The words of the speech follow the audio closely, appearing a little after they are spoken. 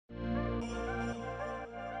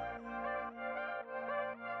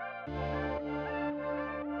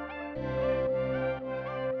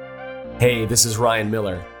Hey, this is Ryan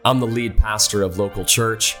Miller. I'm the lead pastor of Local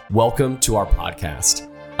Church. Welcome to our podcast.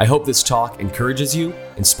 I hope this talk encourages you,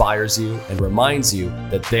 inspires you, and reminds you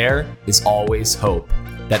that there is always hope,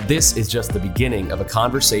 that this is just the beginning of a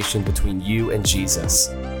conversation between you and Jesus.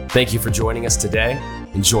 Thank you for joining us today.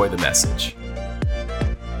 Enjoy the message.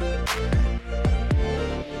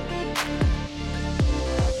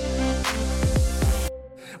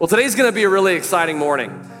 Well, today's going to be a really exciting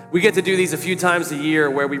morning. We get to do these a few times a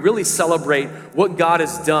year where we really celebrate what God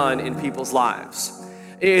has done in people's lives.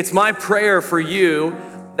 It's my prayer for you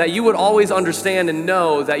that you would always understand and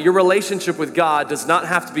know that your relationship with God does not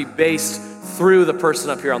have to be based through the person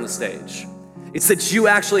up here on the stage. It's that you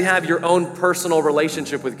actually have your own personal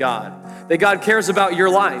relationship with God. That God cares about your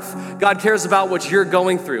life. God cares about what you're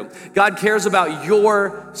going through. God cares about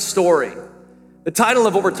your story. The title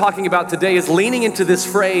of what we're talking about today is leaning into this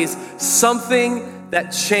phrase, something that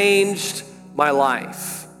changed my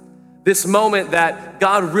life. This moment that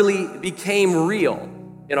God really became real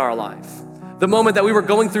in our life. The moment that we were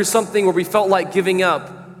going through something where we felt like giving up,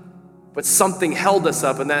 but something held us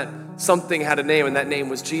up, and that something had a name, and that name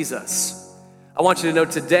was Jesus. I want you to know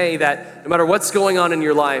today that no matter what's going on in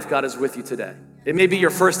your life, God is with you today. It may be your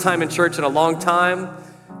first time in church in a long time.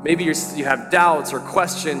 Maybe you have doubts or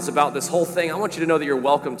questions about this whole thing. I want you to know that you're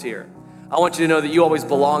welcomed here. I want you to know that you always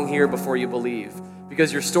belong here before you believe,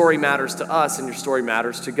 because your story matters to us and your story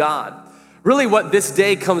matters to God. Really what this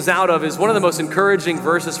day comes out of is one of the most encouraging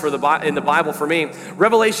verses in the Bible for me.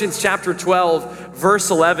 Revelation chapter 12, verse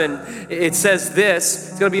 11, it says this,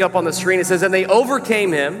 it's gonna be up on the screen. It says, "And they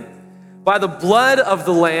overcame him by the blood of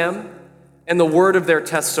the Lamb and the word of their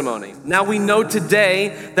testimony." Now we know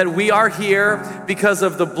today that we are here because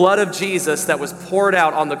of the blood of Jesus that was poured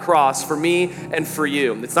out on the cross for me and for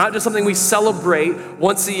you. It's not just something we celebrate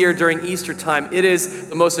once a year during Easter time. It is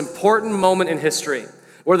the most important moment in history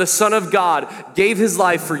where the Son of God gave his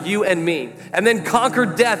life for you and me and then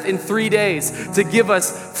conquered death in 3 days to give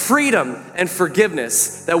us freedom and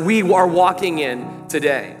forgiveness that we are walking in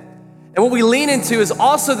today. And what we lean into is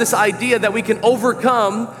also this idea that we can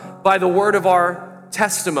overcome by the word of our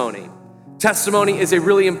testimony. Testimony is a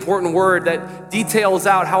really important word that details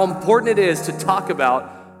out how important it is to talk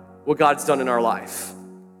about what God's done in our life.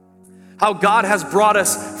 How God has brought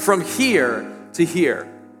us from here to here.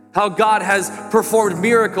 How God has performed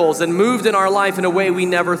miracles and moved in our life in a way we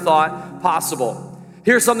never thought possible.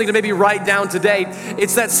 Here's something to maybe write down today.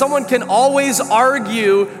 It's that someone can always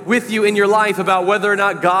argue with you in your life about whether or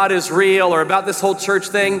not God is real or about this whole church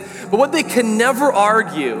thing. But what they can never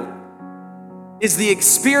argue is the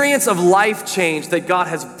experience of life change that God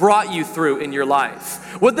has brought you through in your life.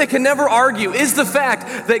 What they can never argue is the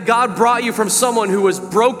fact that God brought you from someone who was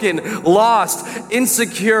broken, lost,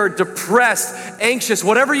 insecure, depressed, anxious,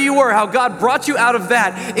 whatever you were, how God brought you out of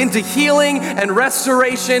that into healing and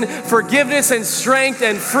restoration, forgiveness and strength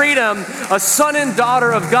and freedom, a son and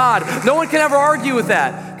daughter of God. No one can ever argue with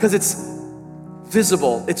that because it's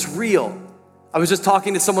visible, it's real. I was just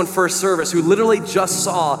talking to someone first service who literally just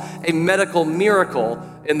saw a medical miracle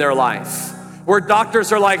in their life, where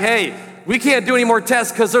doctors are like, hey, we can't do any more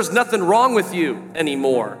tests because there's nothing wrong with you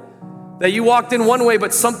anymore. That you walked in one way,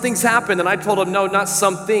 but something's happened. And I told them, no, not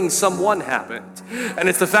something, someone happened. And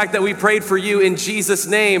it's the fact that we prayed for you in Jesus'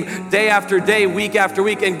 name, day after day, week after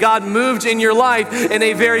week. And God moved in your life in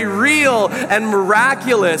a very real and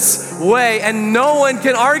miraculous way. And no one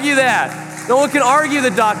can argue that. No one can argue the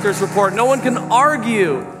doctor's report. No one can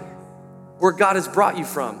argue where God has brought you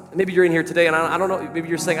from. And maybe you're in here today and I don't know, maybe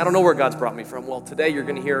you're saying, I don't know where God's brought me from. Well, today you're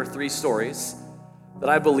gonna hear 3 stories that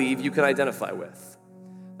I believe you can identify with,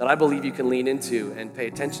 that I believe you can lean into and pay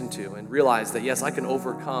attention to and realize that, yes, I can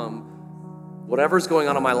overcome whatever's going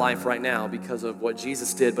on in my life right now because of what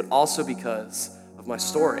Jesus did, but also because of my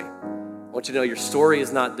story. I want you to know your story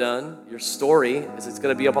is not done. Your story, as it's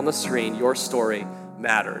gonna be up on the screen, your story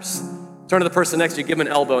matters. Turn to the person next to you, give them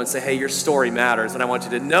an elbow and say, hey, your story matters. And I want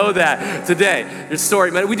you to know that today, your story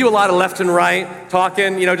matters. We do a lot of left and right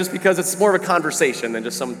talking, just because it's more of a conversation than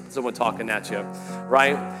just someone talking at you,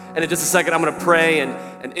 right? And in just a second, I'm gonna pray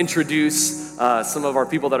and introduce some of our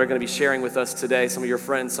people that are gonna be sharing with us today, some of your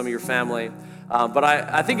friends, some of your family. But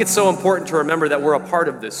I think it's so important to remember that we're a part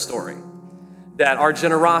of this story, that our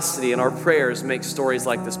generosity and our prayers make stories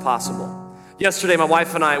like this possible. Yesterday, my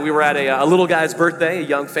wife and I, we were at a little guy's birthday, a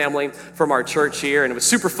young family from our church here, and it was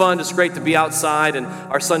super fun, just great to be outside, and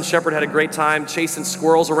our son Shepherd had a great time chasing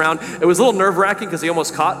squirrels around. It was a little nerve-wracking because he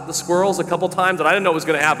almost caught the squirrels a couple times, and I didn't know what was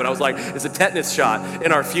going to happen. I was like, it's a tetanus shot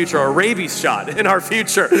in our future, or a rabies shot in our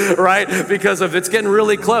future, right? Because of it's getting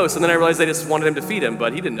really close, and then I realized they just wanted him to feed him,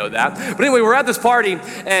 but he didn't know that. But anyway, we're at this party,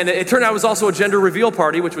 and it turned out it was also a gender reveal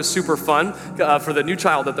party, which was super fun for the new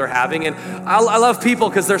child that they're having, and I love people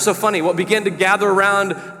because they're so funny. What began to gather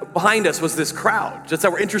around behind us was this crowd, just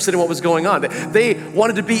that were interested in what was going on. They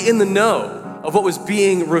wanted to be in the know of what was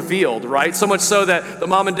being revealed, right? So much so that the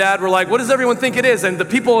mom and dad were like, what does everyone think it is? And the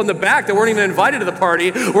people in the back that weren't even invited to the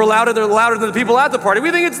party were louder than the people at the party.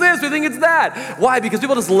 We think it's this, we think it's that. Why? Because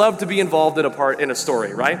people just love to be involved in a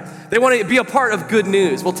story, right? They want to be a part of good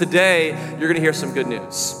news. Well, today, you're going to hear some good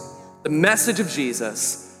news. The message of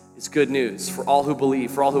Jesus is good news for all who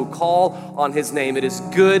believe, for all who call on his name. It is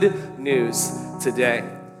good news today.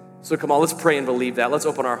 So come on, let's pray and believe that. Let's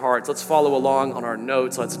open our hearts. Let's follow along on our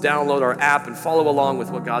notes. Let's download our app and follow along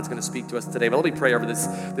with what God's going to speak to us today. But let me pray over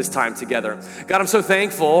this time together. God, I'm so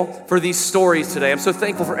thankful for these stories today. I'm so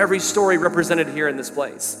thankful for every story represented here in this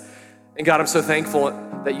place. And God, I'm so thankful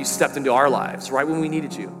that you stepped into our lives right when we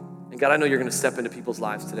needed you. And God, I know you're going to step into people's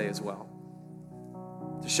lives today as well,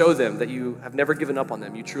 to show them that you have never given up on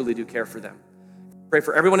them. You truly do care for them. Pray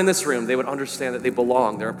for everyone in this room, they would understand that they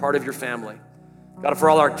belong. They're a part of your family. God,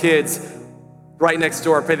 for all our kids right next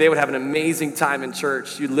door, pray they would have an amazing time in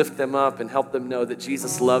church. You lift them up and help them know that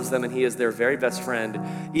Jesus loves them and he is their very best friend,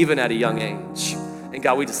 even at a young age. And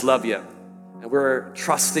God, we just love you. And we're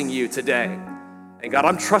trusting you today. And God,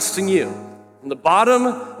 I'm trusting you from the bottom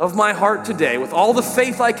of my heart today with all the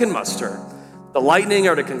faith I can muster. The Lightning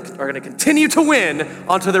are going to continue to win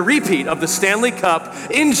onto the repeat of the Stanley Cup.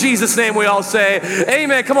 In Jesus' name, we all say,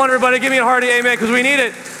 amen. Come on, everybody, give me a hearty amen, because we need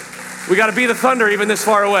it. We got to be the Thunder even this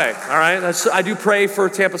far away, all right? I do pray for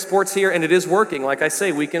Tampa sports here, and it is working, like I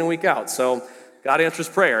say, week in and week out. So God answers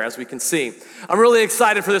prayer, as we can see. I'm really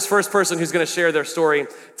excited for this first person who's going to share their story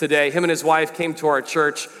today. Him and his wife came to our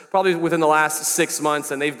church probably within the last 6 months,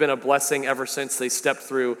 and they've been a blessing ever since they stepped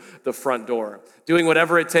through the front door, doing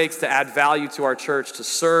whatever it takes to add value to our church, to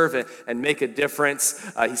serve and make a difference.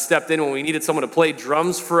 He stepped in when we needed someone to play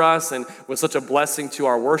drums for us and was such a blessing to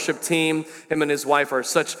our worship team. Him and his wife are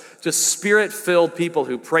such just spirit-filled people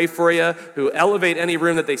who pray for you, who elevate any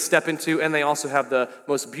room that they step into, and they also have the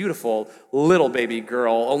most beautiful little baby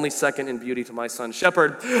girl, only second in beauty to my son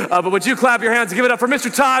Shepherd. But would you clap your hands and give it up for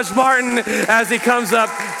Mr. Taj Martin as he comes up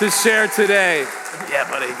to share today. Yeah,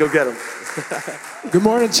 buddy, go get him. Good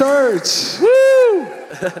morning, church. Woo!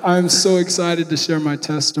 I'm so excited to share my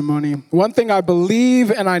testimony. One thing I believe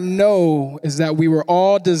and I know is that we were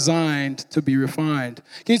all designed to be refined.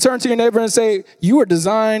 Can you turn to your neighbor and say, you were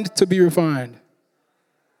designed to be refined?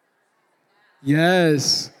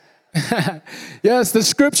 Yes. Yes, the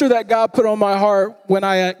scripture that God put on my heart when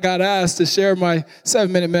I got asked to share my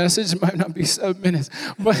 7-minute message, it might not be 7 minutes,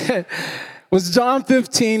 but was John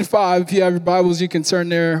 15:5. If you have your Bibles, you can turn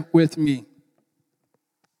there with me.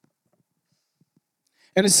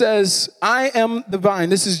 And it says, I am the vine.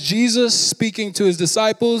 This is Jesus speaking to his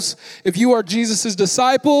disciples. If you are Jesus'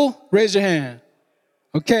 disciple, raise your hand.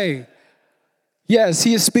 Okay. Yes,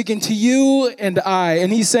 he is speaking to you and I.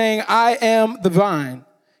 And he's saying, I am the vine.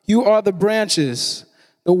 You are the branches.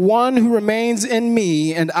 The one who remains in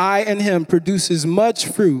me and I in him produces much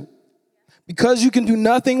fruit, because you can do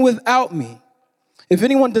nothing without me. If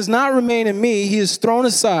anyone does not remain in me, he is thrown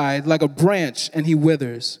aside like a branch and he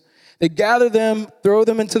withers. They gather them, throw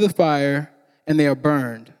them into the fire, and they are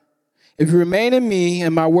burned. If you remain in me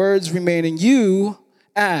and my words remain in you,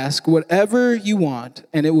 ask whatever you want,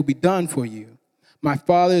 and it will be done for you. My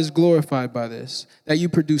Father is glorified by this, that you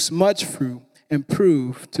produce much fruit and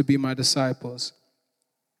prove to be my disciples.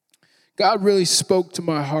 God really spoke to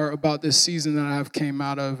my heart about this season that I have came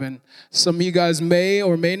out of, and some of you guys may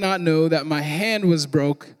or may not know that my hand was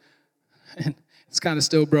broke. And it's kind of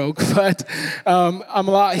still broke, but I'm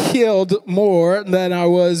a lot healed more than I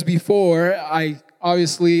was before. I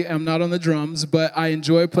obviously am not on the drums, but I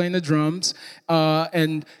enjoy playing the drums.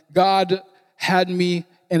 And God had me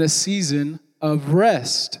in a season of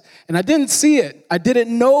rest. And I didn't see it. I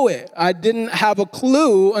didn't know it. I didn't have a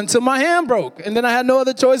clue until my hand broke. And then I had no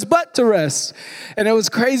other choice but to rest. And it was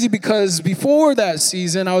crazy because before that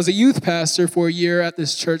season, I was a youth pastor for a year at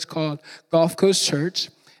this church called Gulf Coast Church.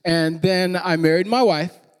 And then I married my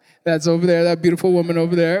wife. That's over there, that beautiful woman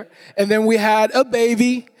over there. And then we had a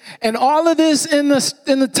baby. And all of this in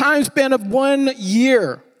the time span of 1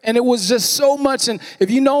 year. And it was just so much. And if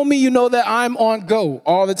you know me, you know that I'm on go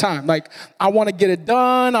all the time. Like, I want to get it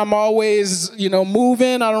done. I'm always,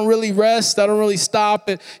 moving. I don't really rest. I don't really stop.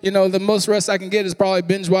 The most rest I can get is probably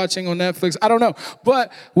binge watching on Netflix. I don't know.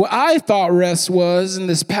 But what I thought rest was in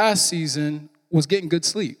this past season was getting good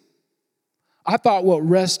sleep. I thought what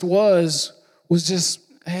rest was just,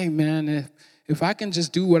 hey, man, if I can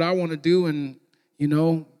just do what I want to do and,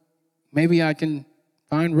 maybe I can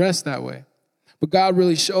find rest that way. But God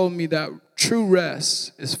really showed me that true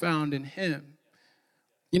rest is found in him.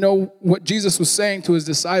 What Jesus was saying to his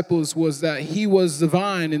disciples was that he was the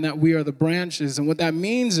vine and that we are the branches. And what that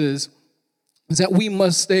means is that we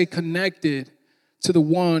must stay connected to the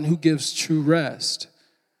one who gives true rest.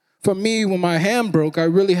 For me, when my hand broke, I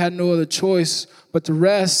really had no other choice but to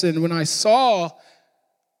rest. And when I saw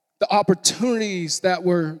the opportunities that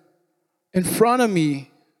were in front of me,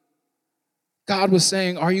 God was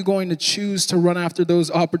saying, are you going to choose to run after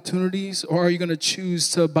those opportunities, or are you going to choose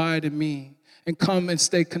to abide in me and come and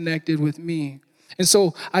stay connected with me? And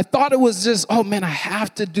so I thought it was just, oh man, I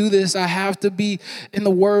have to do this. I have to be in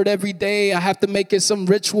the Word every day. I have to make it some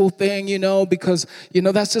ritual thing, because,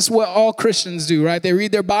 that's just what all Christians do, right? They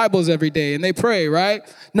read their Bibles every day and they pray, right?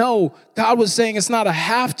 No, God was saying it's not a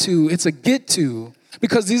have to, it's a get to,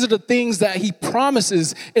 because these are the things that he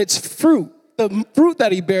promises. It's fruit. The fruit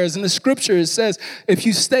that he bears. In the scripture, it says, if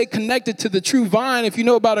you stay connected to the true vine, if you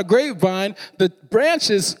know about a grapevine, the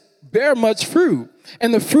branches bear much fruit.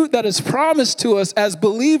 And the fruit that is promised to us as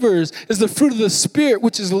believers is the fruit of the Spirit,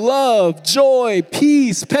 which is love, joy,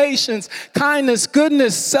 peace, patience, kindness,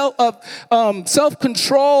 goodness,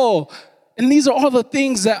 self-control. And these are all the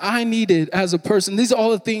things that I needed as a person. These are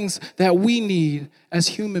all the things that we need as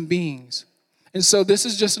human beings. And so this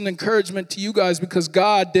is just an encouragement to you guys, because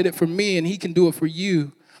God did it for me and he can do it for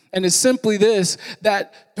you. And it's simply this,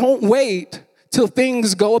 that don't wait till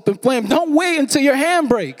things go up in flames. Don't wait until your hand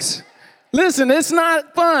breaks. Listen, it's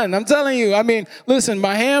not fun. I'm telling you. Listen,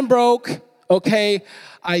 my hand broke. Okay,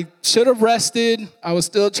 I should have rested. I was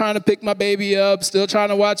still trying to pick my baby up, still trying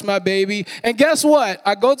to watch my baby. And guess what?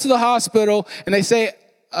 I go to the hospital and they say,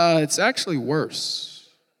 it's actually worse.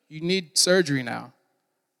 You need surgery now.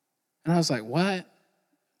 And I was like, what?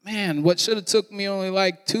 Man, what should have took me only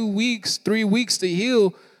like 2 weeks, 3 weeks to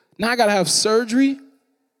heal, now I got to have surgery?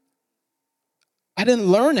 I didn't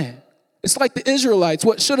learn it. It's like the Israelites.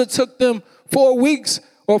 What should have took them 4 weeks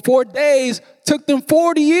or 4 days took them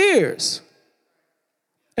 40 years.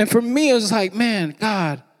 And for me, it was like, man,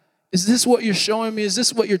 God, is this what you're showing me? Is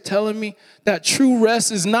this what you're telling me? That true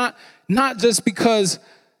rest is not just because,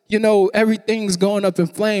 everything's going up in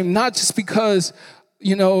flame, not just because,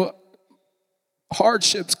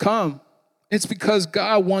 hardships come. It's because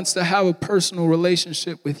God wants to have a personal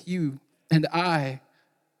relationship with you and I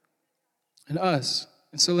and us.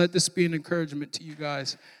 And so let this be an encouragement to you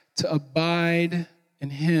guys to abide in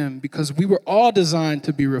him, because we were all designed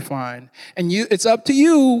to be refined. And it's up to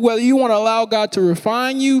you whether you want to allow God to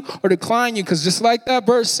refine you or decline you, because just like that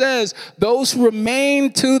verse says, those who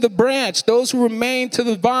remain to the branch, those who remain to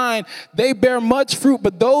the vine, they bear much fruit.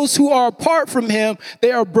 But those who are apart from him,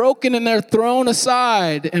 they are broken and they're thrown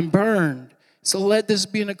aside and burned. So let this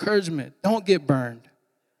be an encouragement. Don't get burned.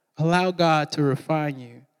 Allow God to refine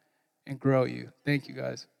you and grow you. Thank you,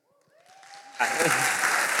 guys.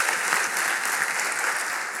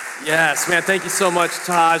 Yes, man, thank you so much,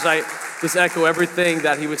 Taj. I just echo everything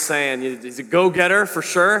that he was saying. He's a go-getter for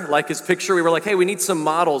sure. Like his picture, we were like, hey, we need some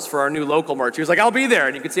models for our new local merch. He was like, I'll be there.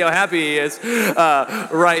 And you can see how happy he is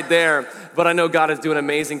right there. But I know God is doing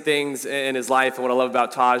amazing things in his life. And what I love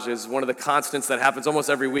about Taj is one of the constants that happens almost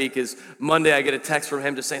every week is Monday I get a text from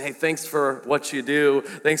him just saying, hey, thanks for what you do.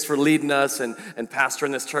 Thanks for leading us and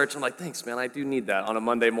pastoring this church. I'm like, thanks, man. I do need that on a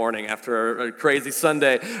Monday morning after a crazy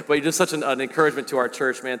Sunday. But you're just such an encouragement to our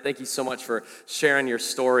church, man. Thank you so much for sharing your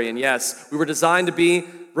story. And yes, we were designed to be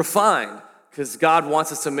refined, because God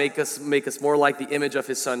wants us to make us more like the image of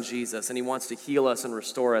his son, Jesus. And he wants to heal us and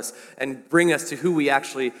restore us and bring us to who we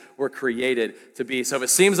actually were created to be. So if it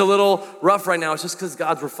seems a little rough right now, it's just because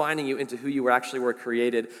God's refining you into who you were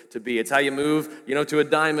created to be. It's how you move, to a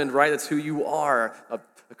diamond, right? That's who you are, a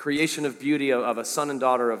creation of beauty of a son and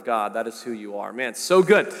daughter of God. That is who you are. Man, so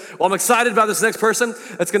good. Well, I'm excited about this next person.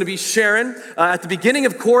 That's going to be Sharon. At the beginning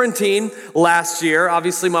of quarantine last year,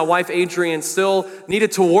 obviously my wife Adrienne still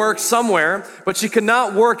needed to work somewhere, but she could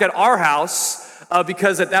not work at our house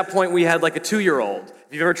because at that point we had like a 2-year-old.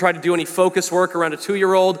 If you've ever tried to do any focus work around a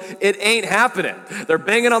 2-year-old, it ain't happening. They're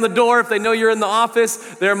banging on the door if they know you're in the office.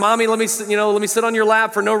 They're, mommy, let me sit on your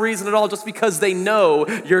lap for no reason at all, just because they know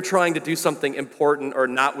you're trying to do something important or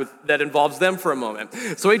not that involves them for a moment.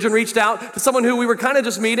 So Adrian reached out to someone who we were kind of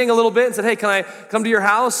just meeting a little bit and said, hey, can I come to your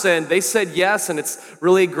house? And they said yes, and it's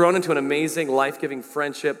really grown into an amazing, life-giving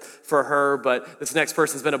friendship for her. But this next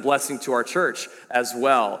person's been a blessing to our church as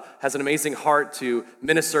well. Has an amazing heart to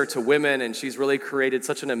minister to women, and she's really created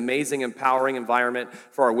such an amazing, empowering environment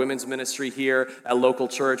for our women's ministry here at Local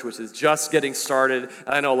Church, which is just getting started.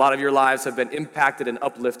 And I know a lot of your lives have been impacted and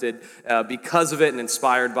uplifted because of it and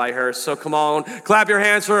inspired by her. So come on, clap your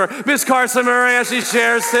hands for Miss Carson Murray as she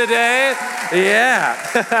shares today. Yeah.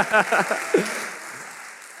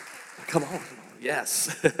 Come on.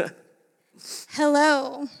 Yes.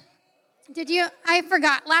 Hello. I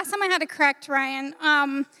forgot. Last time I had to correct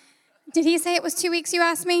Ryan. Did he say it was 2 weeks you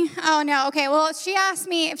asked me? Oh, no. Okay, well, she asked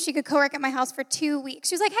me if she could co-work at my house for 2 weeks.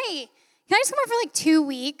 She was like, hey, can I just come over for 2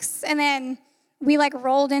 weeks? And then we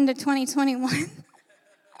rolled into 2021.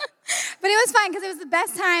 But it was fine because it was the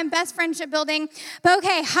best time, best friendship building. But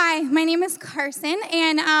okay, hi, my name is Carson.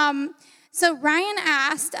 And so Ryan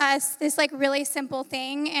asked us this really simple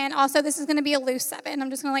thing. And also this is going to be a loose 7. I'm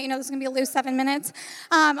just going to let you know this is going to be a loose 7 minutes.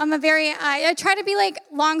 I try to be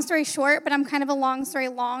long story short, but I'm kind of a long story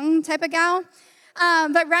long type of gal.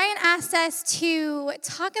 But Ryan asked us to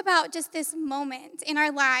talk about just this moment in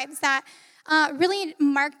our lives that really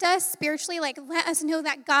marked us spiritually, let us know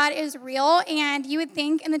that God is real. And you would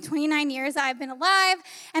think in the 29 years that I've been alive,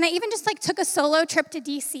 and I even just took a solo trip to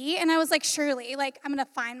DC, and I was surely, I'm going to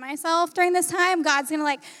find myself during this time. God's going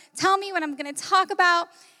to tell me what I'm going to talk about.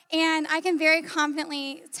 And I can very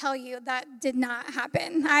confidently tell you that did not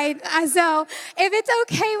happen. So if it's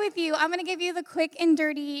okay with you, I'm going to give you the quick and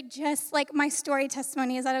dirty, just my story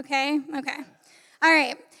testimony. Is that okay? Okay. All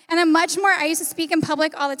right. And I used to speak in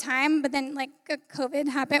public all the time, but then COVID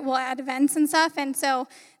happened, at events and stuff. And so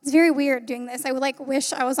it's very weird doing this. I would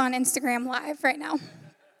wish I was on Instagram Live right now.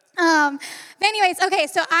 But anyways, okay,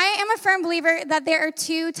 so I am a firm believer that there are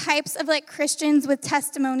 2 types of Christians with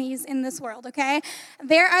testimonies in this world, okay?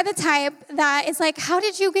 There are the type that is how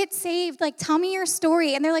did you get saved? Tell me your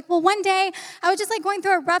story. And they're well, one day I was just going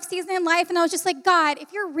through a rough season in life, and I was just God,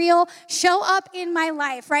 if you're real, show up in my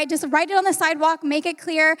life, right? Just write it on the sidewalk, make it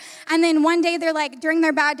clear. And then one day they're during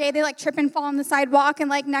their bad day, they trip and fall on the sidewalk,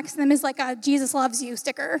 and next to them is a Jesus loves you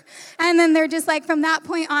sticker. And then they're just from that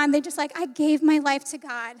point on, they just I gave my life to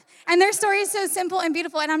God. And their story is so simple and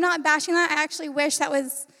beautiful, and I'm not bashing that. I actually wish that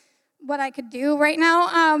was what I could do right now,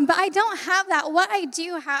 but I don't have that. What I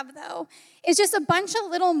do have, though, is just a bunch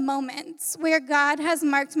of little moments where God has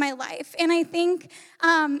marked my life. And I think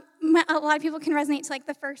a lot of people can resonate to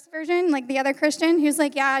the first version, the other Christian, who's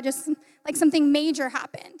yeah, just something major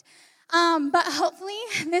happened. But hopefully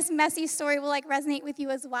this messy story will resonate with you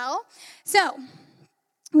as well. So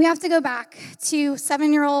we have to go back to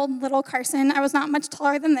 7-year-old little Carson. I was not much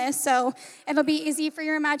taller than this, so it'll be easy for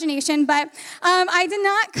your imagination. But I did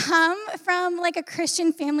not come from a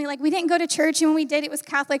Christian family. We didn't go to church, and when we did, it was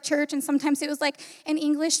Catholic church, and sometimes it was an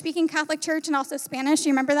English-speaking Catholic church and also Spanish. Do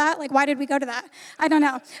you remember that? Why did we go to that? I don't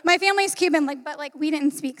know. My family's Cuban, but we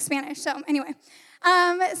didn't speak Spanish. So anyway.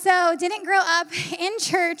 So didn't grow up in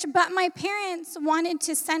church, but my parents wanted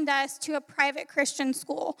to send us to a private Christian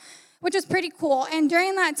school, which was pretty cool. And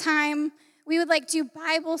during that time, we would do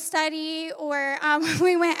Bible study, or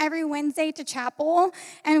we went every Wednesday to chapel,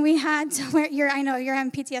 and we had to wear, you're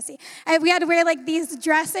on PTSD. We had to wear these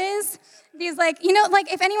dresses, these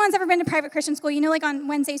if anyone's ever been to private Christian school, on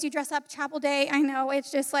Wednesdays you dress up, chapel day. I know,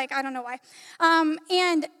 it's just I don't know why.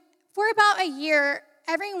 And for about a year,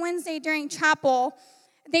 every Wednesday during chapel,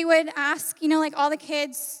 they would ask, all the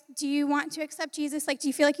kids, do you want to accept Jesus? Do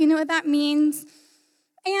you feel you know what that means?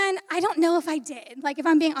 And I don't know if I did, if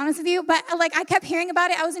I'm being honest with you, but I kept hearing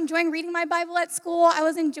about it. I was enjoying reading my Bible at school. I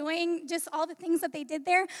was enjoying just all the things that they did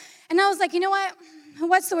there. And I was you know what?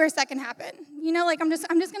 What's the worst that can happen? I'm just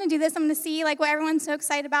going to do this. I'm going to see what everyone's so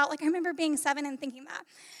excited about. I remember being 7 and thinking that.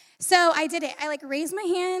 So I did it. I raised my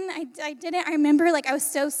hand. I did it. I remember I was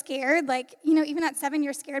so scared. Even at 7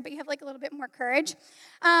 you're scared, but you have a little bit more courage.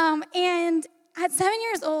 And at 7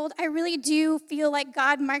 years old, I really do feel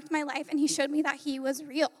God marked my life, and he showed me that he was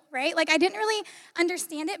real, right? I didn't really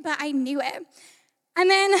understand it, but I knew it. And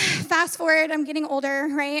then fast forward, I'm getting older,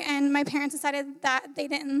 right? And my parents decided that they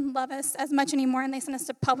didn't love us as much anymore, and they sent us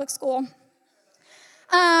to public school.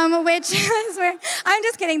 Which is where, I'm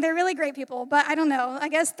just kidding, they're really great people, but I don't know, I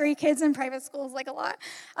guess 3 kids in private school is a lot.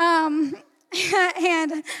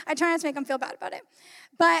 and I try not to make them feel bad about it.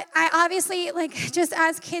 But I obviously, like, just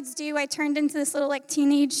as kids do, I turned into this little, like,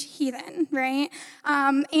 teenage heathen, right?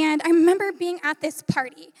 And I remember being at this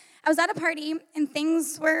party. I was at a party, and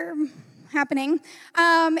things were happening.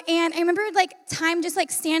 And I remember, like, time just,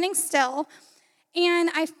 like, standing still.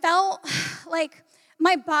 And I felt like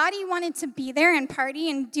my body wanted to be there and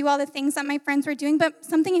party and do all the things that my friends were doing. But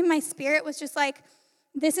something in my spirit was just like,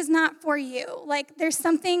 this is not for you. Like, there's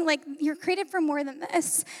something, like, you're created for more than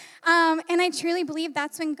this. And I truly believe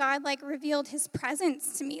that's when God, like, revealed his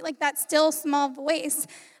presence to me, like, that still small voice.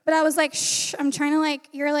 But I was like, shh, I'm trying to, like,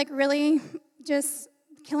 you're, like, really just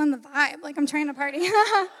killing the vibe. Like, I'm trying to party.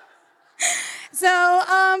 So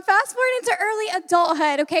fast forward into early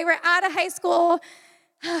adulthood. Okay, we're out of high school.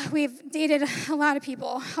 We've dated a lot of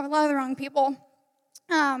people, a lot of the wrong people,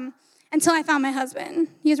 until I found my husband.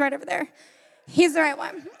 He's right over there. He's the right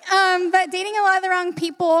one. But dating a lot of the wrong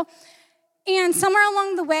people, and somewhere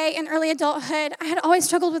along the way in early adulthood, I had always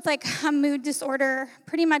struggled with, like, a mood disorder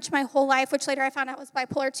pretty much my whole life, which later I found out was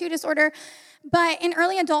bipolar 2 disorder. But in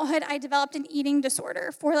early adulthood, I developed an eating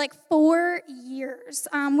disorder for, like, 4 years,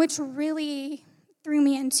 which really threw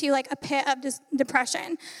me into, like, a pit of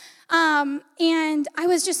depression. And I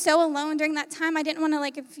was just so alone during that time. I didn't want to,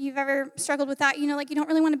 like, if you've ever struggled with that, you know, like, you don't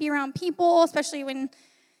really want to be around people, especially when,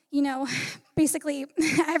 you know, basically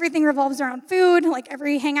everything revolves around food, like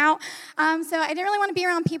every hangout. So I didn't really want to be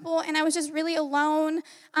around people, and I was just really alone.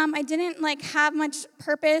 I didn't, like, have much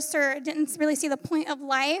purpose or didn't really see the point of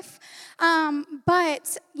life.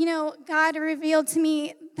 But, you know, God revealed to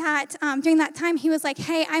me that during that time, he was like,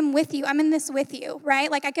 hey, I'm with you. I'm in this with you,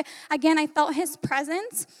 right? Like, I felt his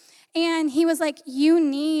presence. And he was like, you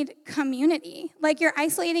need community. Like, you're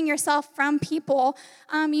isolating yourself from people.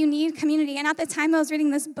 You need community. And at the time I was reading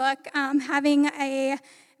this book, having a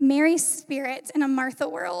Mary spirit in a Martha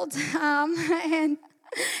world. And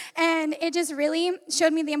it just really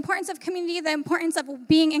showed me the importance of community, the importance of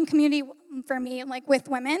being in community for me, like, with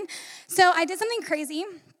women. So I did something crazy.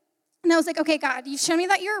 And I was like, okay, God, you've shown me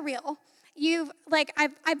that you're real. You've, like,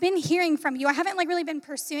 I've been hearing from you. I haven't, like, really been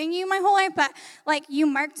pursuing you my whole life, but, like, you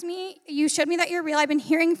marked me. You showed me that you're real. I've been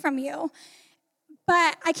hearing from you.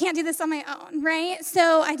 But I can't do this on my own, right?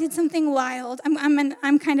 So I did something wild.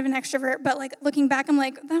 I'm kind of an extrovert, but, like, looking back, I'm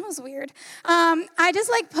like, that was weird. I just,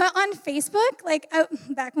 like, put on Facebook, like,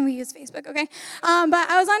 back when we used Facebook, okay? But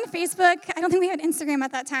I was on Facebook. I don't think we had Instagram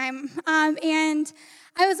at that time. And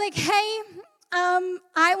I was like, hey,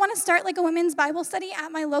 I want to start, like, a women's Bible study at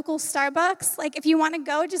my local Starbucks. Like, if you want to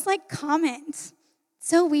go, just, like, comment.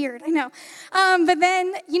 So weird, I know. But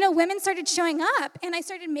then, you know, women started showing up, and I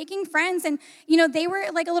started making friends, and, you know, they were,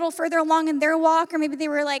 like, a little further along in their walk, or maybe they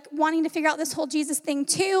were, like, wanting to figure out this whole Jesus thing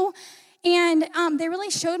too. And they really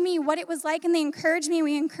showed me what it was like, and they encouraged me, and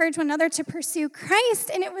we encouraged one another to pursue Christ,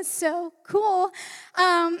 and it was so cool.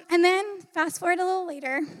 And then fast forward a little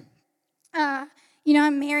later, you know,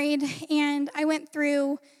 I'm married, and I went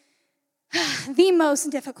through the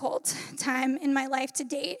most difficult time in my life to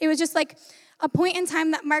date. It was just like a point in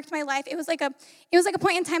time that marked my life. It was like a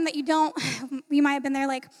point in time that you might have been there,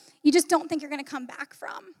 like, you just don't think you're going to come back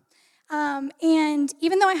from. And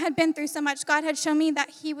even though I had been through so much, God had shown me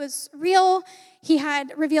that he was real. He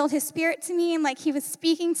had revealed his spirit to me, and, like, he was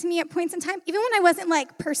speaking to me at points in time. Even when I wasn't,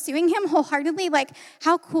 like, pursuing him wholeheartedly, like,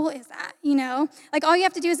 how cool is that, you know? Like, all you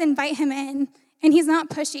have to do is invite him in, and he's not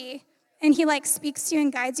pushy, and he, like, speaks to you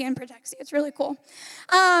and guides you and protects you. It's really cool.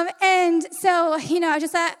 And so, you know,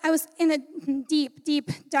 I was in a deep, deep,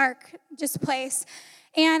 dark just place.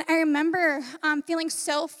 And I remember feeling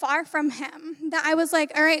so far from him that I was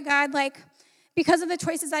like, all right, God, like, because of the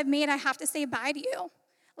choices I've made, I have to say bye to you.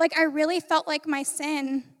 Like, I really felt like my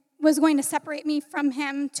sin was going to separate me from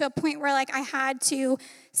him to a point where, like, I had to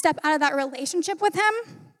step out of that relationship with him.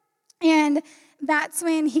 And that's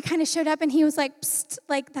when he kind of showed up, and he was like, psst,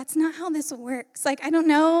 like, that's not how this works. Like, I don't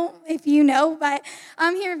know if you know, but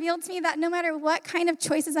he revealed to me that no matter what kind of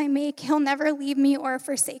choices I make, he'll never leave me or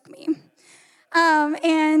forsake me.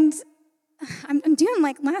 And I'm doing,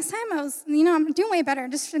 like, last time I was, you know, I'm doing way better. I'm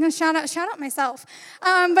just going to shout out myself.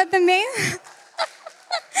 But the main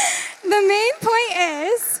point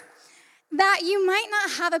is that you might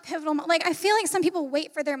not have a pivotal moment. Like, I feel like some people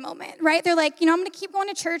wait for their moment, right? They're like, you know, I'm going to keep going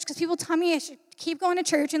to church because people tell me I should keep going to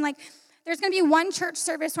church. And, like, there's going to be one church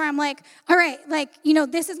service where I'm like, all right, like, you know,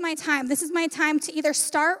 this is my time. This is my time to either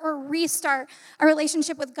start or restart a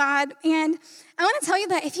relationship with God. And I want to tell you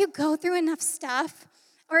that if you go through enough stuff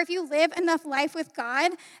or if you live enough life with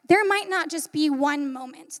God, there might not just be one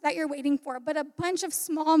moment that you're waiting for, but a bunch of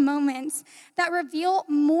small moments that reveal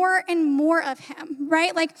more and more of him,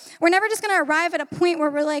 right? Like, we're never just going to arrive at a point where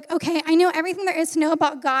we're like, okay, I know everything there is to know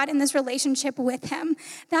about God in this relationship with him.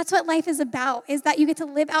 That's what life is about, is that you get to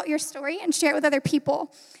live out your story and share it with other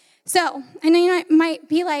people. So I know you might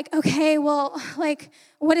be like, okay, well, like,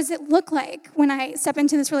 what does it look like when I step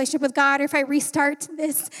into this relationship with God, or if I restart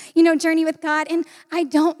this, journey with God? And I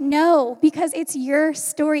don't know, because it's your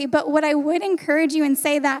story. But what I would encourage you and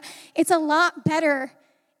say that it's a lot better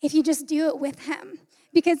if you just do it with him.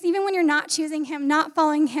 Because even when you're not choosing him, not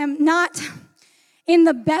following him, not in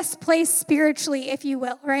the best place spiritually, if you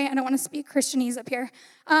will, right? I don't want to speak Christianese up here.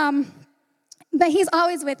 But he's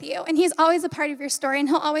always with you, and he's always a part of your story, and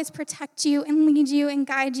he'll always protect you and lead you and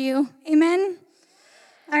guide you. Amen?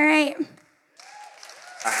 All right.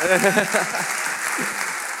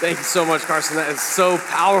 Thank you so much, Carson. That is so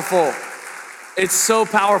powerful. It's so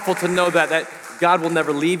powerful to know that God will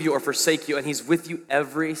never leave you or forsake you, and he's with you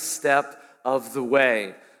every step of the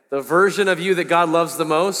way. The version of you that God loves the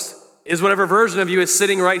most is whatever version of you is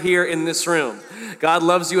sitting right here in this room. God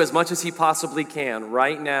loves you as much as he possibly can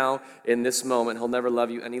right now in this moment. He'll never love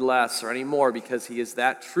you any less or any more, because he is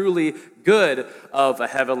that truly good of a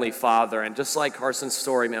heavenly Father. And just like Carson's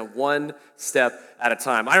story, man, one step at a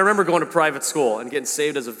time. I remember going to private school and getting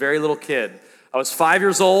saved as a very little kid. I was 5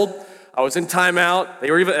 years old. I was in timeout.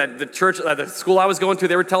 They were even at the church, at the school I was going to,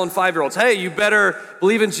 they were telling 5-year-olds, hey, you better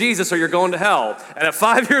believe in Jesus or you're going to hell. And at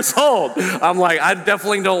 5 years old, I'm like, I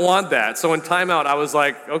definitely don't want that. So in timeout, I was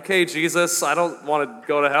like, okay, Jesus, I don't want to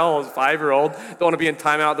go to hell as a 5-year-old. Don't want to be in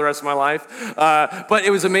timeout the rest of my life. But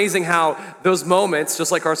it was amazing how those moments,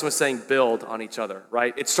 just like Carson was saying, build on each other,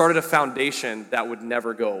 right? It started a foundation that would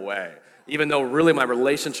never go away. Even though really my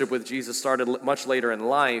relationship with Jesus started much later in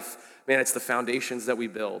life, man, it's the foundations that we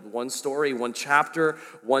build. One story, one chapter,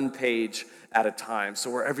 one page at a time. So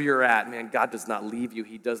wherever you're at, man, God does not leave you.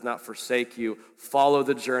 He does not forsake you. Follow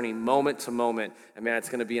the journey moment to moment. And man, it's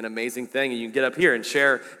going to be an amazing thing. And you can get up here and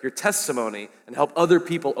share your testimony and help other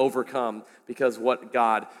people overcome because what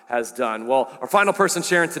God has done. Well, our final person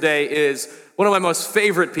sharing today is one of my most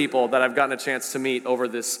favorite people that I've gotten a chance to meet over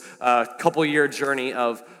this couple-year journey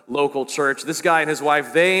of local church. This guy and his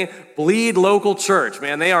wife, they bleed local church,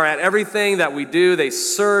 man. They are at everything that we do. They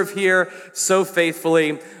serve here so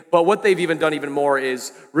faithfully. But what they've even done even more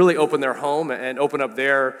is really open their home and open up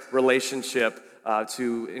their relationship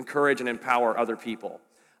to encourage and empower other people.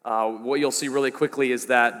 What you'll see really quickly is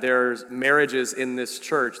that there's marriages in this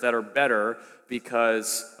church that are better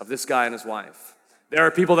because of this guy and his wife. There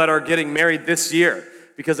are people that are getting married this year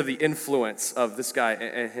because of the influence of this guy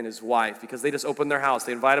and his wife, because they just open their house.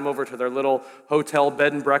 They invite them over to their little hotel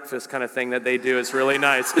bed and breakfast kind of thing that they do. It's really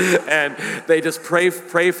nice. And they just pray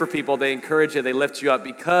for people. They encourage you. They lift you up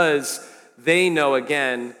because they know,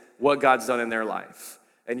 again, what God's done in their life.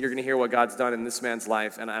 And you're going to hear what God's done in this man's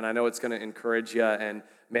life. And I know it's going to encourage you. And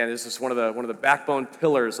man, this is one of the backbone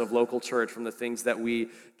pillars of local church, from the things that we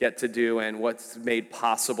get to do and what's made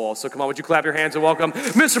possible. So come on, would you clap your hands and welcome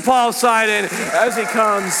Mr. Paul Sidon as he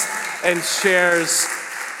comes and shares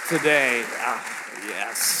today.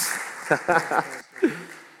 Yes.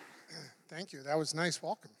 Thank you. That was nice.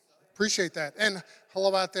 Welcome. Appreciate that. And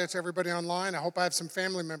hello out there to everybody online. I hope I have some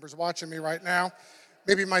family members watching me right now.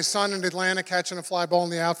 Maybe my son in Atlanta catching a fly ball in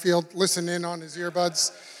the outfield, listening in on his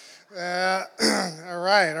earbuds. All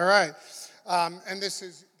right. And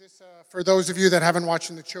this for those of you that haven't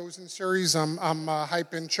watched the Chosen series, I'm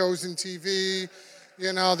hyping Chosen TV.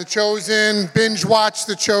 You know, The Chosen, binge watch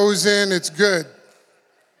The Chosen. It's good.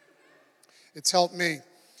 It's helped me.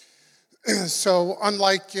 So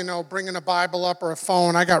unlike, bringing a Bible up or a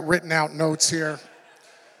phone, I got written out notes here.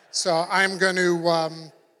 So I'm going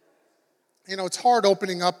to, it's hard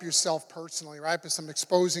opening up yourself personally, right? But I'm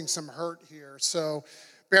exposing some hurt here. So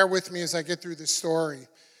bear with me as I get through this story.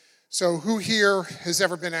 So who here has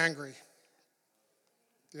ever been angry?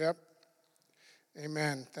 Yep.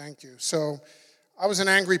 Amen. Thank you. So I was an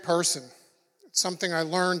angry person. It's something I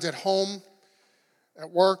learned at home, at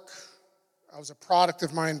work. I was a product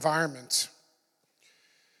of my environment.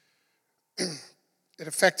 It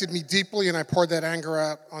affected me deeply, and I poured that anger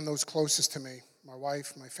out on those closest to me, my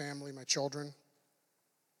wife, my family, my children.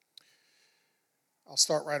 I'll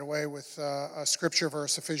start right away with a scripture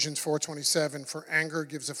verse, Ephesians 4:27, for anger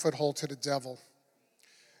gives a foothold to the devil.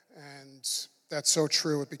 And that's so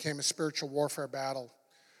true. It became a spiritual warfare battle.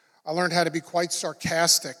 I learned how to be quite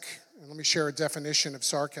sarcastic. And let me share a definition of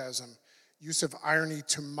sarcasm. Use of irony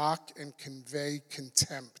to mock and convey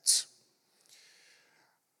contempt.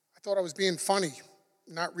 I thought I was being funny.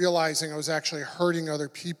 not realizing I was actually hurting other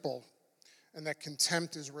people, and that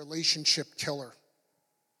contempt is a relationship killer.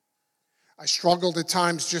 I struggled at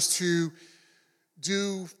times just to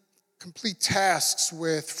do complete tasks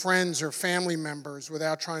with friends or family members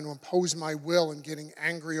without trying to impose my will and getting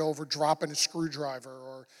angry over dropping a screwdriver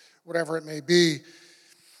or whatever it may be.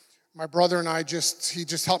 My brother and he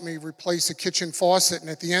just helped me replace a kitchen faucet, and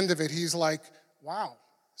at the end of it, he's like, wow,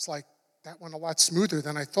 it's like, that went a lot smoother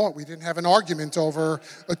than I thought. We didn't have an argument over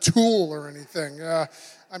a tool or anything.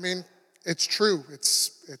 It's true.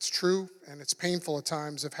 It's true, and it's painful at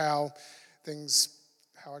times of how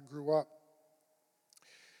I grew up.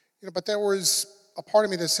 But there was a part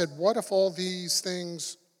of me that said, what if all these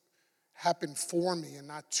things happened for me and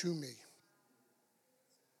not to me?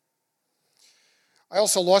 I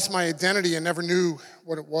also lost my identity and never knew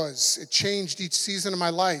what it was. It changed each season of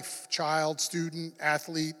my life: child, student,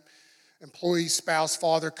 athlete, employee, spouse,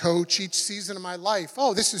 father, coach. Each season of my life,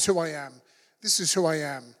 oh, this is who I am. This is who I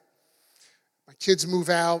am. My kids move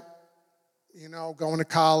out, going to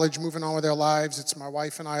college, moving on with their lives. It's my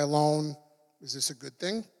wife and I alone. Is this a good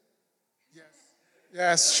thing?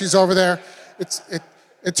 Yes, she's over there.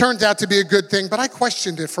 It turned out to be a good thing, but I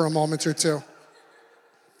questioned it for a moment or two.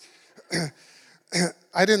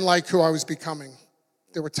 I didn't like who I was becoming.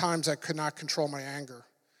 There were times I could not control my anger.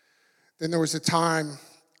 Then there was a time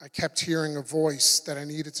I kept hearing a voice that I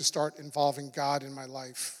needed to start involving God in my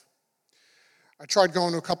life. I tried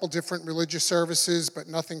going to a couple different religious services, but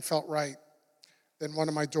nothing felt right. Then one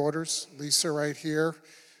of my daughters, Lisa right here,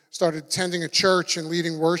 started attending a church and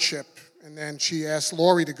leading worship. And then she asked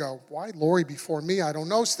Lori to go. Why Lori before me? I don't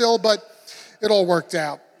know still, but it all worked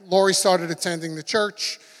out. Lori started attending the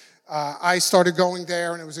church. I started going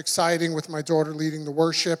there, and it was exciting with my daughter leading the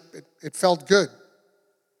worship. It felt good.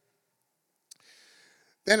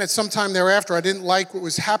 Then at some time thereafter, I didn't like what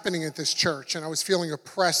was happening at this church, and I was feeling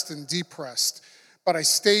oppressed and depressed. But I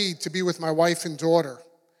stayed to be with my wife and daughter.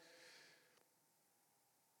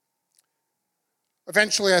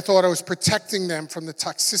 Eventually, I thought I was protecting them from the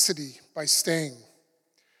toxicity by staying.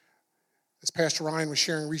 As Pastor Ryan was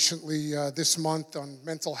sharing recently this month on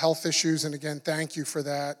mental health issues, and again, thank you for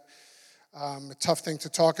that. A tough thing to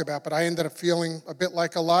talk about, but I ended up feeling a bit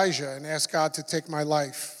like Elijah and asked God to take my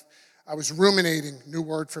life. I was ruminating, new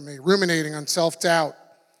word for me, ruminating on self-doubt.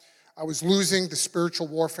 I was losing the spiritual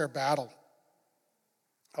warfare battle.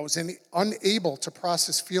 I was unable to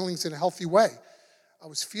process feelings in a healthy way. I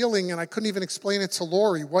was feeling, and I couldn't even explain it to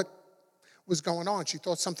Lori what was going on. She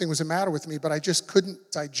thought something was the matter with me, but I just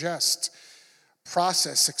couldn't digest,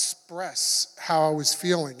 process, express how I was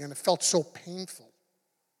feeling, and it felt so painful.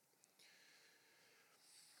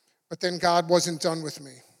 But then God wasn't done with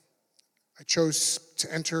me. I chose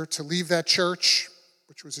to leave that church,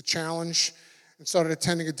 which was a challenge, and started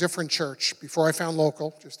attending a different church before I found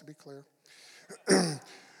local, just to be clear.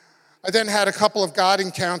 I then had a couple of God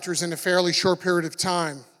encounters in a fairly short period of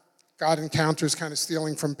time. God encounters, kind of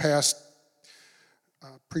stealing from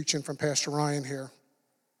preaching from Pastor Ryan here.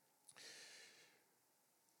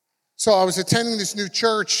 So I was attending this new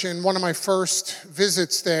church, and one of my first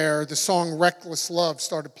visits there, the song Reckless Love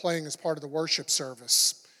started playing as part of the worship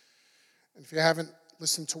service. And if you haven't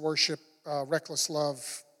listened to worship, Reckless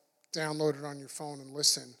Love, download it on your phone and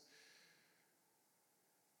listen.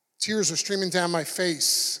 Tears were streaming down my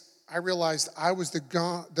face. I realized I was the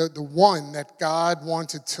one that God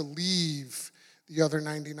wanted to leave the other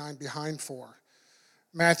 99 behind for.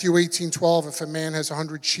 Matthew 18:12, if a man has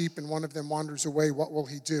 100 sheep and one of them wanders away, what will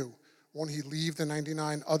he do? Won't he leave the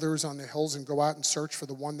 99 others on the hills and go out and search for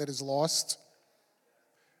the one that is lost?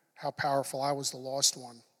 How powerful. I was the lost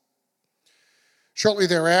one. Shortly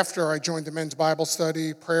thereafter, I joined the men's Bible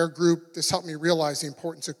study, prayer group. This helped me realize the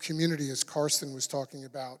importance of community, as Karsten was talking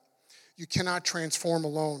about. You cannot transform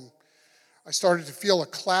alone. I started to feel a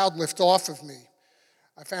cloud lift off of me.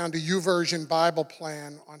 I found a YouVersion Bible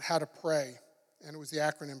plan on how to pray, and it was the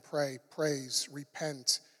acronym PRAY: praise,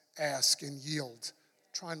 repent, ask, and yield.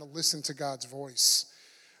 Trying to listen to God's voice.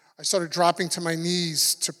 I started dropping to my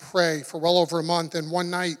knees to pray for well over a month, and one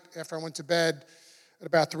night after I went to bed at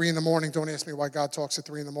about 3 a.m, don't ask me why God talks at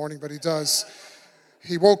 3 a.m, but he does.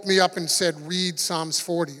 He woke me up and said, read Psalms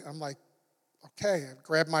 40. I'm like, okay. I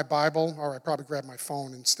grabbed my Bible, or I probably grabbed my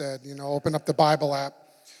phone instead, open up the Bible app.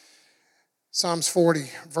 Psalms 40,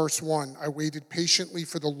 verse 1, I waited patiently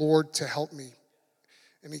for the Lord to help me.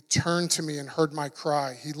 And he turned to me and heard my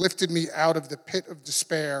cry. He lifted me out of the pit of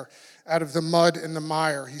despair, out of the mud and the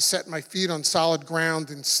mire. He set my feet on solid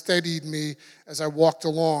ground and steadied me as I walked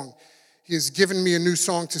along. He has given me a new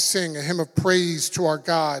song to sing, a hymn of praise to our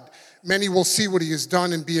God. Many will see what he has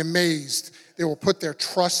done and be amazed. They will put their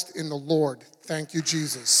trust in the Lord. Thank you,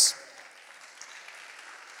 Jesus.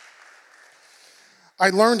 I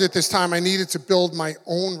learned at this time I needed to build my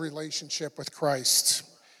own relationship with Christ.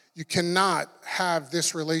 You cannot have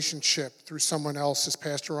this relationship through someone else, as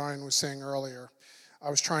Pastor Ryan was saying earlier. I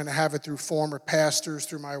was trying to have it through former pastors,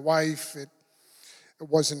 through my wife. It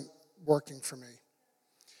wasn't working for me.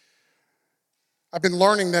 I've been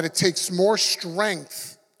learning that it takes more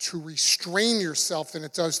strength to restrain yourself than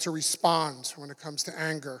it does to respond when it comes to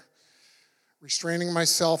anger. Restraining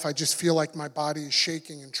myself, I just feel like my body is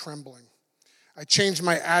shaking and trembling. I changed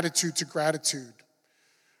my attitude to gratitude.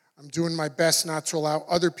 I'm doing my best not to allow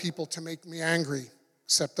other people to make me angry,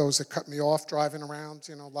 except those that cut me off driving around.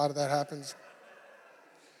 A lot of that happens.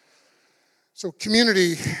 So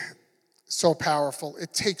community is so powerful.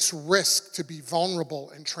 It takes risk to be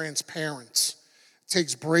vulnerable and transparent. It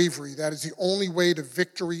takes bravery. That is the only way to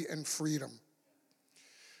victory and freedom.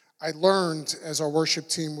 I learned as our worship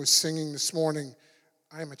team was singing this morning,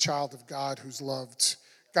 I am a child of God who's loved.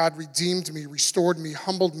 God redeemed me, restored me,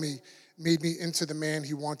 humbled me, made me into the man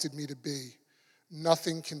he wanted me to be.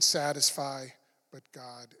 Nothing can satisfy but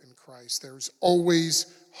God in Christ. There is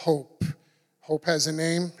always hope. Hope has a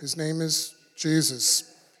name. His name is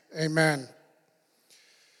Jesus. Amen.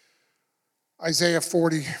 Isaiah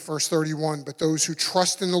 40, verse 31, but those who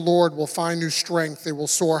trust in the Lord will find new strength. They will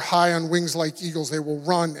soar high on wings like eagles. They will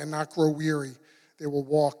run and not grow weary. They will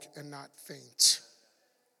walk and not faint.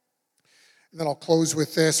 And then I'll close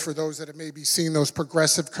with this for those that have maybe seen those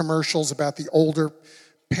progressive commercials about the older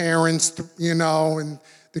parents, and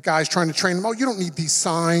the guy's trying to train them. Oh, you don't need these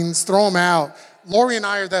signs. Throw them out. Lori and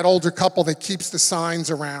I are that older couple that keeps the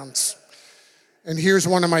signs around. And here's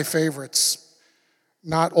one of my favorites.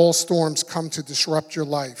 Not all storms come to disrupt your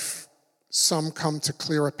life. Some come to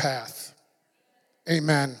clear a path.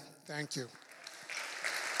 Amen. Thank you.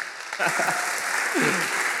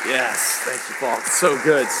 Yes, thank you, Paul. So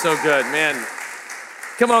good, man.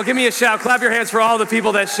 Come on, give me a shout. Clap your hands for all the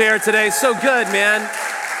people that shared today. So good, man.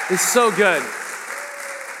 It's so good.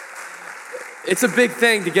 It's a big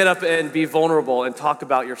thing to get up and be vulnerable and talk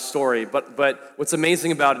about your story, but what's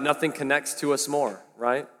amazing about it, nothing connects to us more,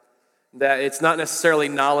 right? That it's not necessarily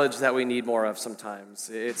knowledge that we need more of sometimes.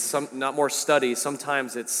 It's not more study.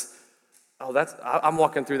 Sometimes it's, I'm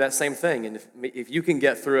walking through that same thing, and if you can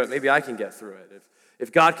get through it, maybe I can get through it.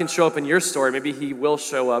 If God can show up in your story, maybe he will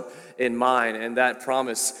show up in mine, and that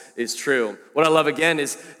promise is true. What I love, again,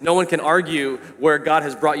 is no one can argue where God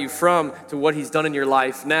has brought you from to what he's done in your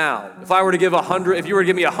life now. If you were to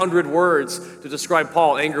give me 100 words to describe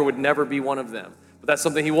Paul, anger would never be one of them. But that's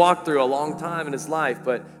something he walked through a long time in his life.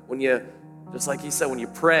 But when you, just like he said, when you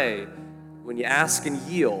pray, when you ask and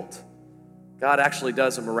yield, God actually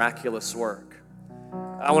does a miraculous work.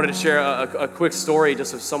 I wanted to share a quick story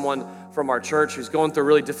just of someone from our church who's going through a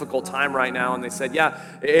really difficult time right now, and they said, yeah,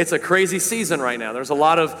 it's a crazy season right now. There's a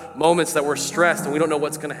lot of moments that we're stressed and we don't know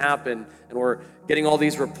what's going to happen, and we're getting all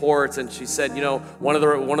these reports. And she said, one of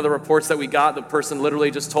the reports that we got, the person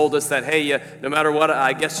literally just told us that, hey, no matter what,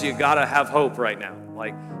 I guess you gotta have hope right now.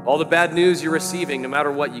 Like all the bad news you're receiving, no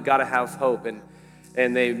matter what, you gotta have hope. And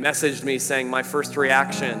they messaged me saying my first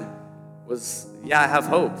reaction was, yeah, I have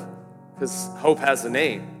hope, because hope has a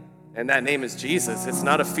name. And that name is Jesus. It's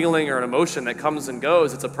not a feeling or an emotion that comes and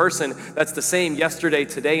goes. It's a person that's the same yesterday,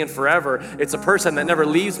 today, and forever. It's a person that never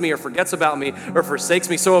leaves me or forgets about me or forsakes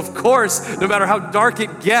me. So of course, no matter how dark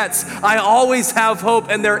it gets, I always have hope,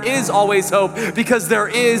 and there is always hope, because there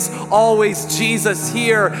is always Jesus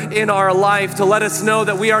here in our life to let us know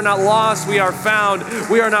that we are not lost, we are found,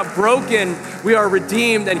 we are not broken, we are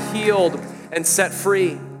redeemed and healed and set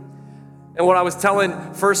free. And what I was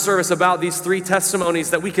telling first service about these 3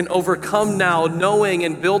 testimonies that we can overcome now, knowing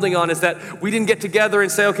and building on, is that we didn't get together and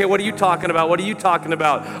say, okay, what are you talking about? What are you talking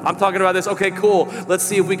about? I'm talking about this. Okay, cool. Let's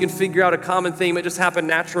see if we can figure out a common theme. It just happened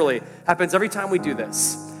naturally. Happens every time we do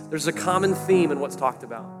this. There's a common theme in what's talked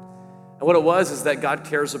about. And what it was is that God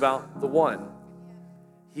cares about the one.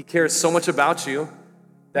 He cares so much about you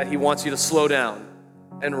that he wants you to slow down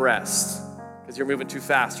and rest, because you're moving too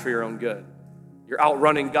fast for your own good. You're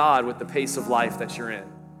outrunning God with the pace of life that you're in.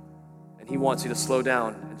 And he wants you to slow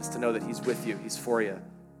down and just to know that he's with you, he's for you.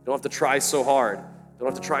 You don't have to try so hard. You don't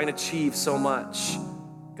have to try and achieve so much.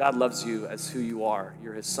 God loves you as who you are.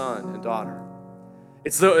 You're his son and daughter.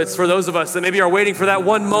 It's for those of us that maybe are waiting for that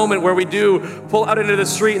one moment where we do pull out into the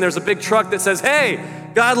street and there's a big truck that says, hey,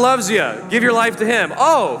 God loves you. Give your life to him.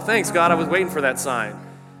 Oh, thanks, God. I was waiting for that sign.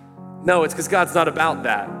 No, it's because God's not about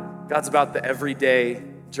that. God's about the everyday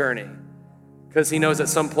journey. Because he knows at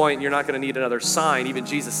some point you're not going to need another sign. Even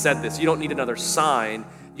Jesus said this. You don't need another sign.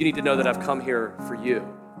 You need to know that I've come here for you,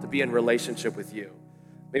 to be in relationship with you.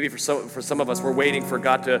 Maybe for some of us, we're waiting for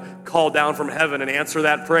God to call down from heaven and answer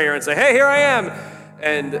that prayer and say, hey, here I am.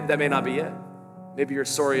 And that may not be it. Maybe your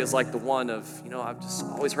story is like the one of, I've just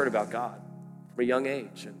always heard about God from a young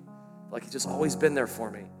age. And like he's just always been there for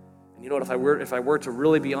me. And you know what, if I were to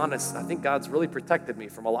really be honest, I think God's really protected me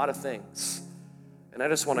from a lot of things. And I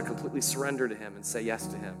just want to completely surrender to him and say yes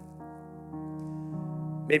to him.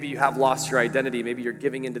 Maybe you have lost your identity. Maybe you're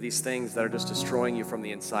giving into these things that are just destroying you from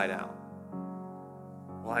the inside out.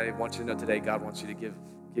 Well, I want you to know today, God wants you to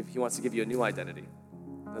He wants to give you a new identity.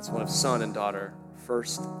 That's one of son and daughter,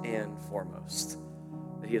 first and foremost.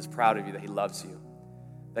 That he is proud of you, that he loves you.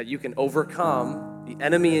 That you can overcome the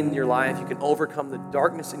enemy in your life. You can overcome the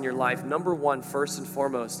darkness in your life. Number one, first and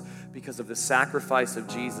foremost, because of the sacrifice of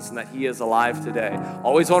Jesus and that he is alive today.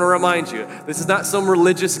 Always want to remind you, this is not some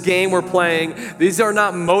religious game we're playing. These are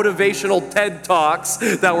not motivational TED Talks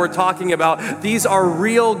that we're talking about. These are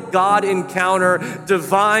real God encounter,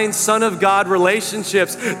 divine Son of God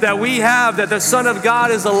relationships that we have, that the Son of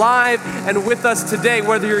God is alive and with us today.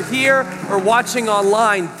 Whether you're here or watching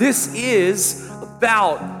online, this is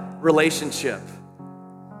about relationship.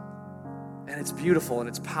 And it's beautiful and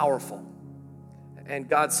it's powerful. And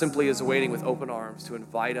God simply is waiting with open arms to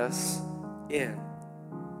invite us in.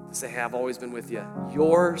 To say, hey, I've always been with you.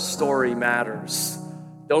 Your story matters.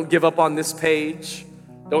 Don't give up on this page.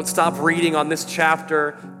 Don't stop reading on this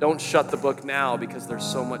chapter. Don't shut the book now because there's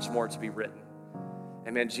so much more to be written.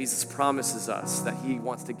 And man, Jesus promises us that he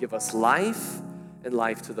wants to give us life and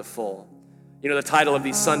life to the full. The title of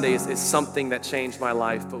these Sundays is Something That Changed My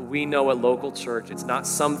Life, but we know at Local Church, it's not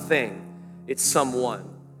something, it's someone.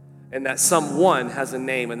 And that someone has a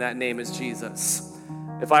name, and that name is Jesus.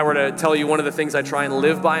 If I were to tell you one of the things I try and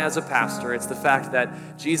live by as a pastor, it's the fact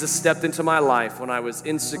that Jesus stepped into my life when I was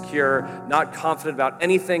insecure, not confident about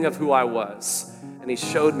anything of who I was. And he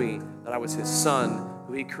showed me that I was his son,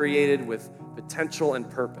 who he created with potential and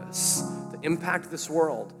purpose to impact this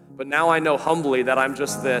world. But now I know humbly that I'm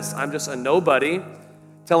just this. I'm just a nobody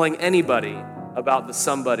telling anybody about the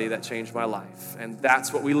somebody that changed my life. And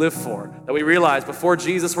that's what we live for. That we realize before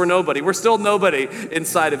Jesus, we're nobody. We're still nobody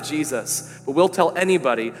inside of Jesus. But we'll tell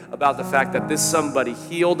anybody about the fact that this somebody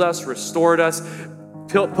healed us, restored us,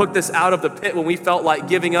 took us out of the pit when we felt like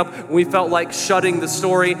giving up, when we felt like shutting the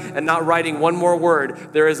story and not writing one more word.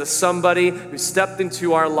 There is a somebody who stepped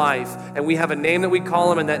into our life, and we have a name that we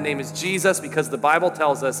call him, and that name is Jesus, because the Bible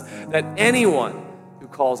tells us that anyone who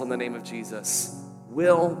calls on the name of Jesus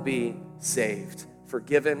will be saved,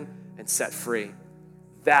 forgiven, and set free.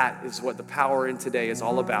 That is what the power in today is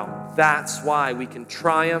all about. That's why we can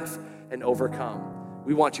triumph and overcome.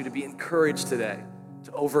 We want you to be encouraged today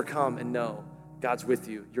to overcome and know God's with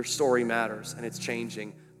you. Your story matters, and it's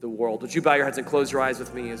changing the world. Would you bow your heads and close your eyes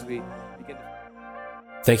with me as we begin?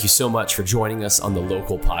 Thank you so much for joining us on the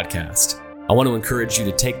Local Podcast. I want to encourage you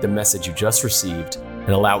to take the message you just received and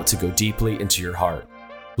allow it to go deeply into your heart.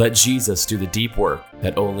 Let Jesus do the deep work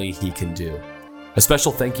that only he can do. A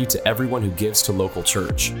special thank you to everyone who gives to Local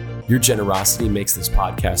Church. Your generosity makes this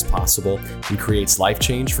podcast possible and creates life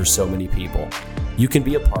change for so many people. You can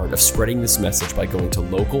be a part of spreading this message by going to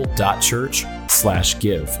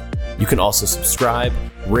local.church/give. You can also subscribe,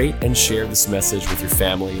 rate, and share this message with your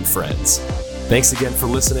family and friends. Thanks again for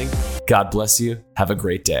listening. God bless you. Have a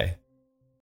great day.